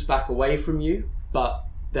and moves back away from you, but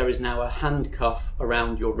there is now a handcuff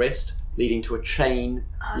around your wrist, leading to a chain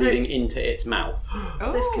leading into its mouth.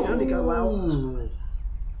 This can only go well.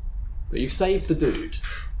 But you've saved the dude.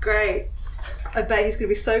 Great. I bet he's going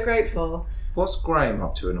to be so grateful. What's Graham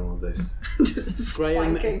up to in all of this?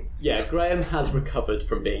 Graham has recovered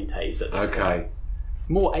from being tased at this point.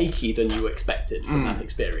 More achy than you expected from that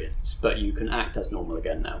experience, but you can act as normal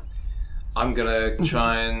again now. I'm going to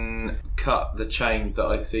try and cut the chain that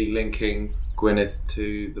I see linking Gwyneth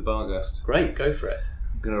to the Barghest. Great, go for it.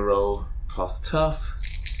 I'm going to roll plus tough,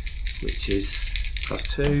 which is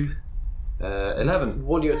 +2, 11.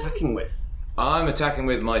 What are you attacking with? I'm attacking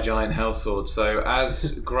with my giant hell sword. So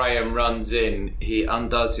as Graham runs in, he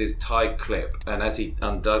undoes his tie clip, and as he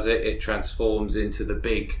undoes it, it transforms into the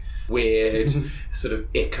big, weird, sort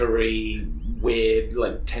of Icar-y, weird,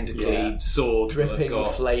 like tentacly sword, dripping,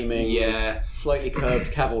 flaming, slightly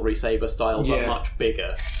curved cavalry saber style, but much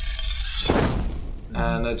bigger.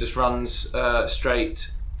 And it just runs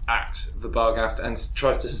straight at the Barghest and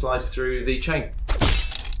tries to slice through the chain.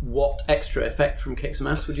 What extra effect from Kick Some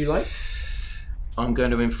Ass would you like? I'm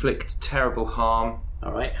going to inflict terrible harm.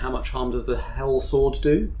 Alright, how much harm does the Hell Sword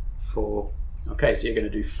do? 4. Okay, so you're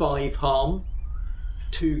going to do 5 harm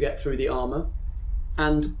to get through the armour.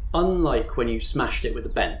 And unlike when you smashed it with a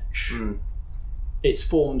bench, its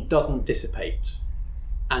form doesn't dissipate.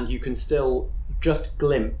 And you can still just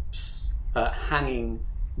glimpse, hanging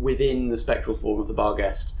within the spectral form of the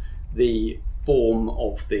Barghest, the form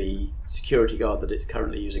of the security guard that it's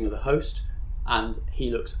currently using as a host. And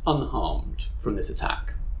he looks unharmed from this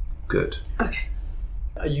attack. Good. Okay.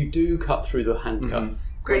 You do cut through the handcuff.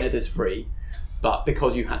 Gwyneth is free, but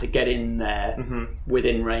because you had to get in there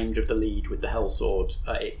within range of the lead with the Hell Sword,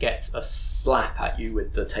 it gets a slap at you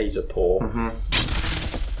with the taser paw.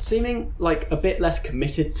 Seeming like a bit less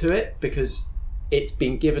committed to it because it's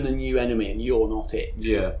been given a new enemy and you're not it.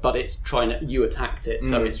 Yeah. But it's you attacked it,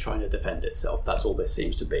 so it's trying to defend itself. That's all this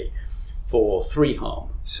seems to be. For 3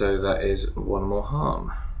 harm. So that is 1 more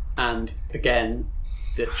harm. And again,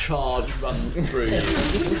 the charge runs through you.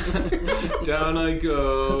 Down I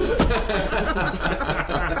go.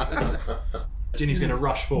 Ginny's going to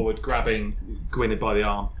rush forward, grabbing Gwyneth by the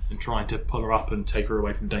arm and trying to pull her up and take her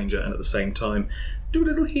away from danger, and at the same time do a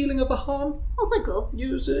little healing of a harm. Oh my god.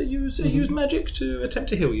 Use magic to attempt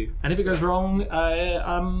to heal you. And if it goes wrong,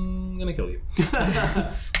 I'm going to kill you.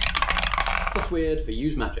 That's weird for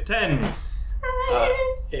use magic. 10.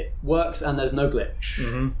 It works and there's no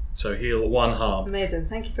glitch. So heal 1 harm. Amazing,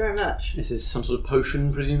 thank you very much. This is some sort of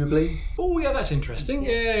potion, presumably. Oh yeah, that's interesting.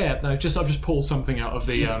 Yeah. No, I've just pulled something out of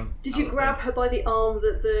the. Did you grab her by the arm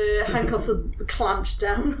that the handcuffs are clamped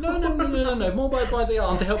down? No. More by the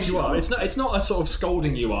arm to help you up. It's not a sort of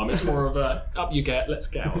scolding you arm. It's more of a up you get. Let's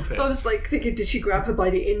get out of here. I was like thinking, did she grab her by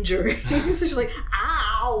the injury? So she's like,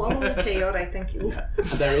 ow. Okay, all right, thank you. Yeah. And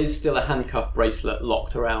there is still a handcuff bracelet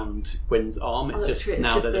locked around Gwyn's arm. It's just true.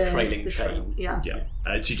 Now It's there's a trailing chain. Yeah.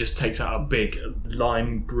 She just takes out a big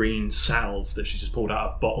lime green salve that she just pulled out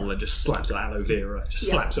of a bottle and just slaps it aloe vera,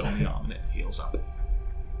 slaps it on the arm and it heals up.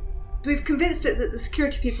 We've convinced it that the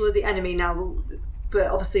security people are the enemy now, but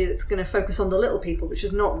obviously it's going to focus on the little people, which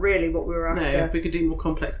is not really what we were after. No, if we could do more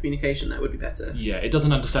complex communication, that would be better. Yeah, it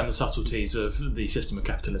doesn't understand the subtleties of the system of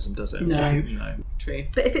capitalism, does it? No. True.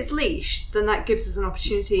 But if it's leashed, then that gives us an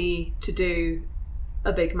opportunity to do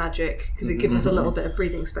a big magic, because it gives us a little bit of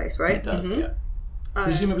breathing space, right? It does, yeah.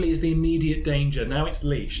 Presumably is the immediate danger. Now it's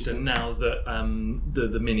leashed, and now that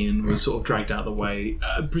the minion was sort of dragged out of the way,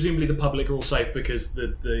 presumably the public are all safe because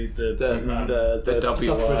the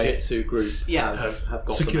Suffragitsu group have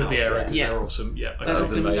got secured them the out. area because they're awesome. Yeah, okay. That was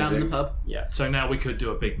them down in the pub. Yeah. So now we could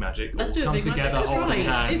do a big magic. Let's do a come big together, magic. Let's holding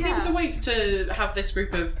try. hands. It seems a waste to have this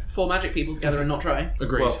group of 4 magic people together and not try.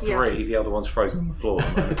 Agreed. Well, 3. The other one's frozen on the floor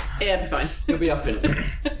at the moment. Yeah, it'll be fine. It'll be up in a minute.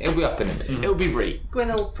 It'll be up in a minute. It'll be Ree. Gwyn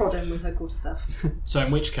will prod him with her quarterstaff. So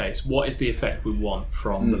in which case, what is the effect we want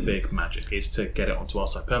from the big magic? Is to get it onto our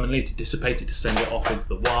side permanently, to dissipate it, to send it off into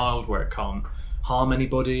the wild where it can't harm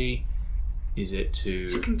anybody? Is it to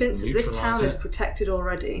convince that this town is it? protected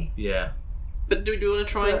already? Yeah. But do we want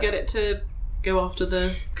to try and get it to go after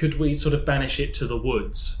the... Could we sort of banish it to the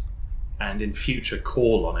woods and in future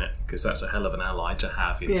call on it? Because that's a hell of an ally to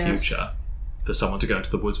have in future. For someone to go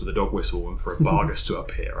into the woods with a dog whistle and for a Bargus to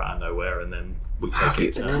appear out of nowhere and then we take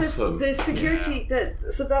it to... Because the security...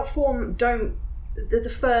 that form don't... The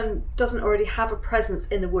firm doesn't already have a presence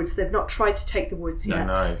in the woods. They've not tried to take the woods yet.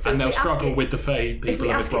 No. So and they'll if we ask struggle it- with the Fae people If we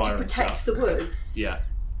and ask with it to Briar and protect stuff. the woods, Yeah.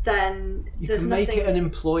 then You there's can nothing... make it an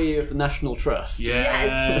employee of the National Trust.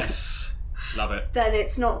 Yes. Love it. Then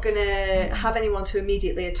it's not going to have anyone to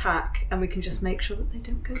immediately attack, and we can just make sure that they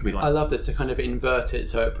don't go. Could be like I love this to kind of invert it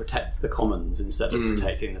so it protects the commons instead of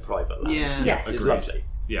protecting the private land. Yeah. Yes. It's Agreed. lovely.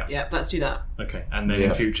 Yeah. Yeah, let's do that. Okay, and then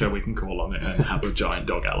in future we can call on it and have a giant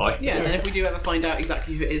dog ally. Yeah, and then if we do ever find out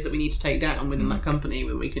exactly who it is that we need to take down within that company,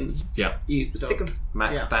 then we can use the dog. Sick 'em.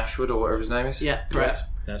 Max Dashwood or whatever his name is. Yeah, correct.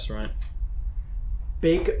 That's right.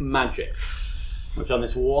 Big magic. We've done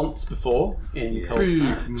this once before in Cold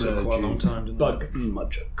Snap. Took quite a long time, didn't Bug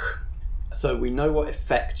magic. So we know what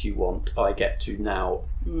effect you want. I get to now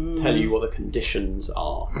tell you what the conditions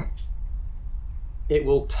are. It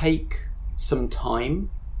will take some time.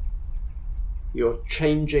 You're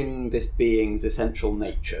changing this being's essential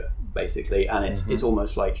nature, basically, and it's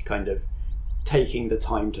almost like kind of taking the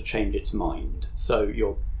time to change its mind. So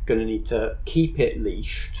you're going to need to keep it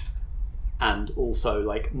leashed and also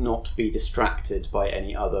like not be distracted by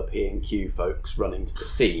any other P&Q folks running to the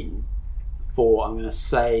scene. For, I'm going to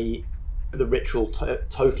say, the ritual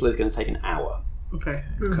total is going to take an hour. Okay.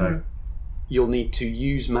 Okay. You'll need to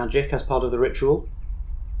use magic as part of the ritual.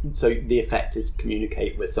 So the effect is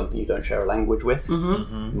communicate with something you don't share a language with.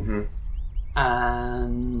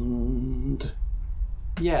 And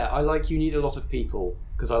yeah, I like you need a lot of people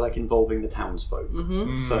because I like involving the townsfolk.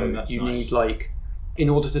 So that's you nice. need like, in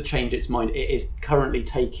order to change its mind, it is currently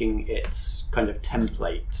taking its kind of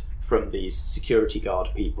template from these security guard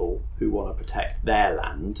people who want to protect their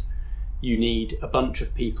land. You need a bunch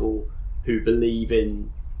of people who believe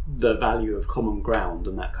in the value of common ground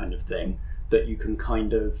and that kind of thing, that you can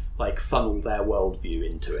kind of like funnel their worldview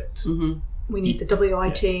into it. We need the WI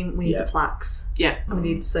team. We need Yeah. the plaques. Yeah. And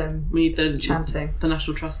we need some We need the chanting. the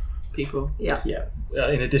National Trust people. Yeah. Yeah.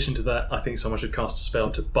 In addition to that, I think someone should cast a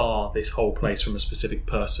spell to bar this whole place from a specific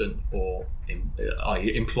person or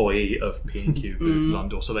i.e. employee of P&Q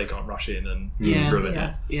Lundor, so they can't rush in and ruin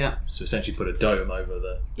it. Yeah. So essentially put a dome over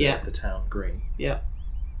the town green. Yeah.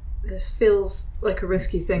 This feels like a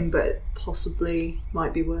risky thing, but it possibly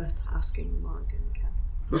might be worth asking Morrigan again.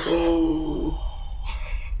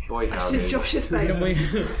 Boy, I how see Josh's face.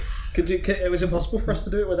 It was impossible for us to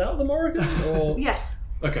do it without the Morrigan? Or... Yes,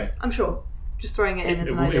 Okay. I'm sure. Just throwing it in as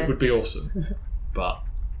It an would- idea. it would be awesome. But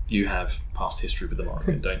you have past history with the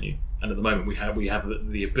Morrigan, don't you? And at the moment we have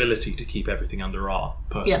the ability to keep everything under our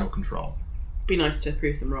personal control. Be nice to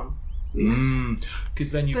prove them wrong.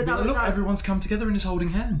 Because then you But can be that like, was look, our- everyone's come together and is holding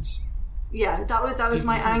hands. Yeah, that was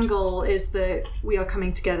my angle, is that we are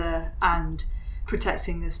coming together and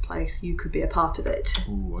protecting this place. You could be a part of it,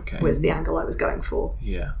 Ooh, okay. was the angle I was going for.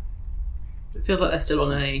 Yeah. It feels like they're still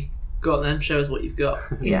on a go on then, show us what you've got.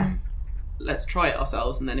 Yeah. Let's try it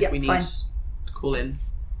ourselves, and then if Yeah, we need fine. to call in.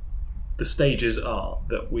 The stages are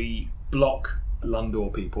that we block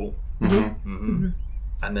Lundor people.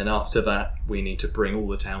 And then after that, we need to bring all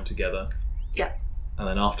the town together. Yeah. And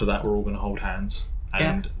then after that, we're all going to hold hands.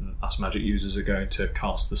 And us magic users are going to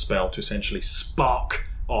cast the spell to essentially spark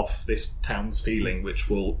off this town's feeling, which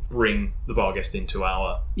will bring the Barghest into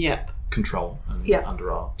our Yep. control and Yeah.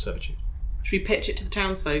 under our servitude. Should we pitch it to the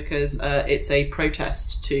townsfolk as it's a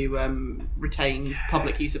protest to retain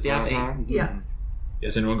public use of the abbey? Yeah.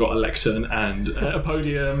 Has anyone got a lectern and a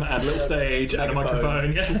podium and a little stage and a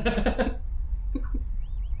microphone? Yeah.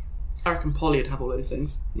 I reckon Polly would have all those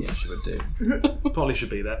things. Yeah, she would do. Polly should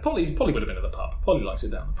be there. Polly would have been at the pub. Polly likes it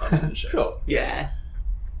down the pub, doesn't she? Sure. Yeah.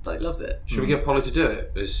 Like, loves it. Should we get Polly to do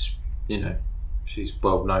it? As you know, She's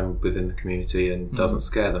well known within the community and doesn't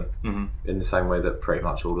scare them in the same way that pretty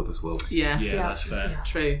much all of us will. Yeah, that's fair.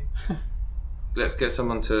 True. Let's get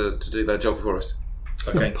someone to do their job for us.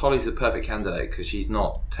 Okay. Polly's the perfect candidate because she's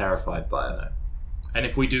not terrified by us. And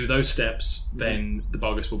if we do those steps, then the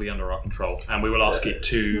Bargus will be under our control, and we will ask it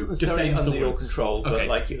to Not necessarily defend under the your woods. control, but Okay.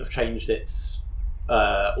 like you have changed its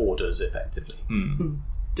orders effectively.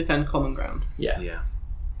 Defend common ground. Yeah.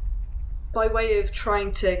 By way of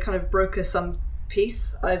trying to kind of broker some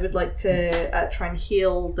peace, I would like to try and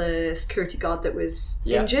heal the security guard that was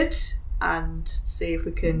injured and see if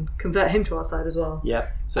we can convert him to our side as well. Yeah.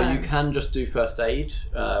 So you can just do first aid,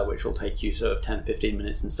 which will take you sort of 10-15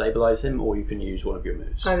 minutes and stabilise him, or you can use one of your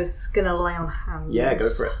moves. I was going to lay on hands. Yeah, go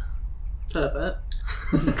for it. Pervert.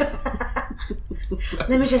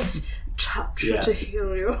 Let me just try to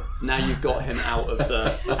heal you. Now you've got him out of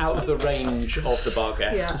the range of the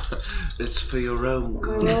Barghest. Yeah. It's for your own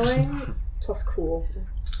good. Rolling plus cool.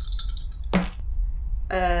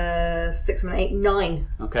 6 and an 8, 9.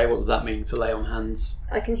 Okay, what does that mean for lay on hands?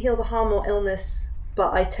 I can heal the harm or illness,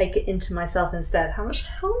 but I take it into myself instead. How much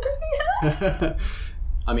harm do we have?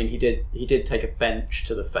 I mean, he did take a bench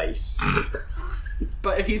to the face.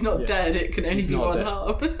 But if he's not dead, it can only He's be not one dead.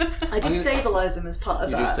 harm. I do stabilise him as part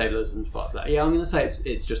of You that. do stabilise as part of that. Yeah, I'm going to say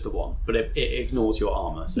it's just the one, but it ignores your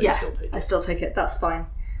armour, so you still take it. I still take it. That's fine.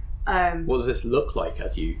 What does this look like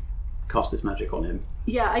as you cast this magic on him?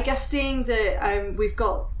 Yeah, I guess seeing that we've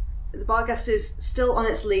got the Barghest is still on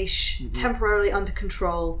its leash, temporarily under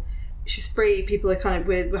control. She's free. People are kind of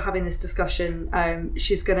we're having this discussion.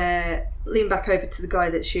 She's gonna lean back over to the guy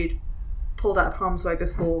that she'd pulled out of harm's way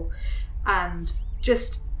before, and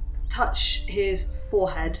just touch his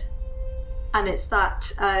forehead. And it's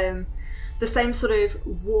that the same sort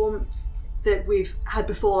of warmth that we've had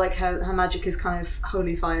before. Like her magic is kind of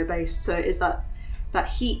holy fire based, so is that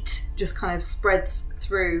heat just kind of spreads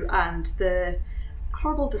through, and the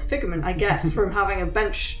horrible disfigurement, I guess, from having a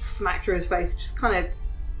bench smack through his face, just kind of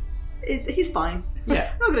he's fine.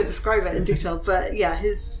 Yeah. I'm not going to describe it in detail, but yeah,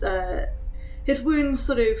 his wounds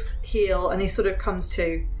sort of heal and he sort of comes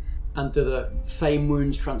to. And do the same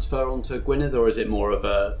wounds transfer onto Gwynedd, or is it more of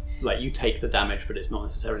a like you take the damage, but it's not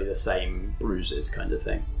necessarily the same bruises kind of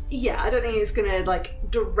thing? Yeah, I don't think it's going to like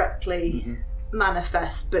directly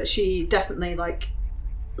manifest, but she definitely like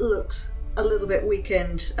looks a little bit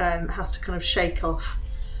weakened. Has to kind of shake off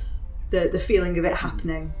the feeling of it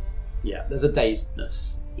happening. Yeah, there's a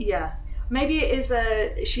dazedness. Yeah, maybe it is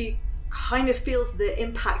she kind of feels the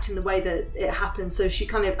impact in the way that it happens, so she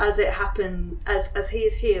kind of, as it happened, as he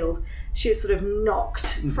is healed, she is sort of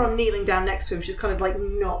knocked from kneeling down next to him. She's kind of like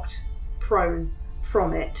knocked prone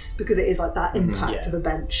from it because it is like that impact of a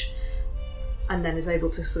bench, and then is able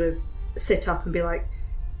to sort of sit up and be like,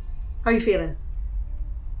 how are you feeling?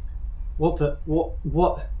 What did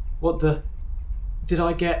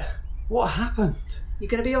I get? What happened? You're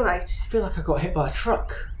gonna be alright. I feel like I got hit by a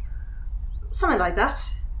truck. Something like that.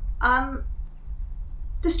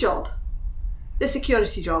 This job, this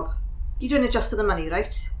security job, you're doing it just for the money,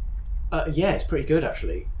 right? Yeah, it's pretty good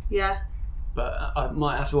actually, Yeah. but I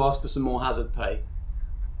might have to ask for some more hazard pay.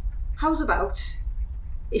 How's about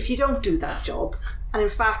if you don't do that job, and in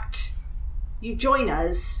fact, you join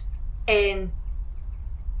us in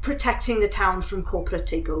protecting the town from corporate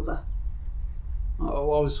takeover?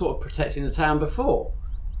 Oh, I was sort of protecting the town before,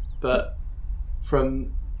 but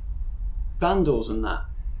from vandals and that.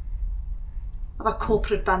 About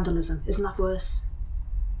corporate vandalism, isn't that worse?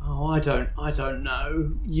 Oh, I don't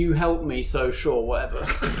know. You help me, so sure, whatever.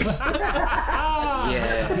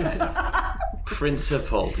 Yeah.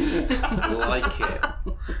 Principled. Like it.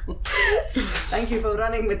 Thank you for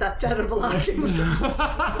running with that terrible argument.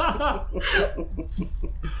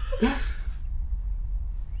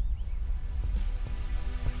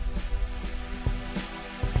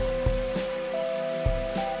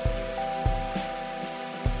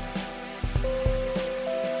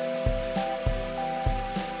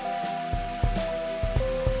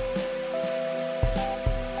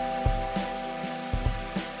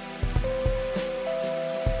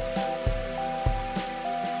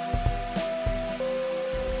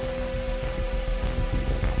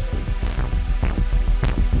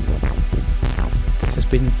 This has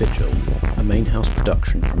been Vigil, a main house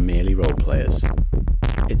production from Merely Roleplayers.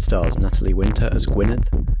 It stars Natalie Winter as Gwynedd,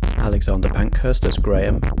 Alexander Pankhurst as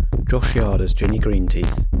Graham, Josh Yard as Ginny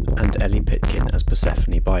Greenteeth, and Ellie Pitkin as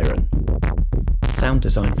Persephone Byron. Sound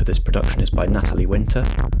design for this production is by Natalie Winter,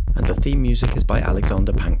 and the theme music is by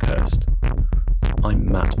Alexander Pankhurst. I'm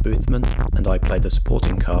Matt Boothman, and I play the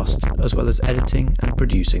supporting cast, as well as editing and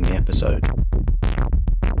producing the episode.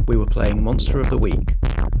 We were playing Monster of the Week,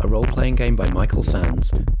 a role-playing game by Michael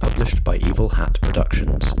Sands, published by Evil Hat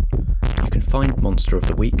Productions. You can find Monster of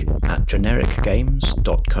the Week at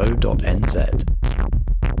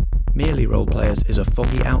genericgames.co.nz. Merely Roleplayers is a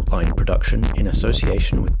Foggy Outline production in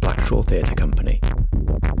association with Blackshaw Theatre Company.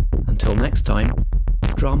 Until next time,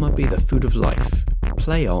 if drama be the food of life,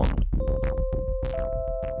 play on.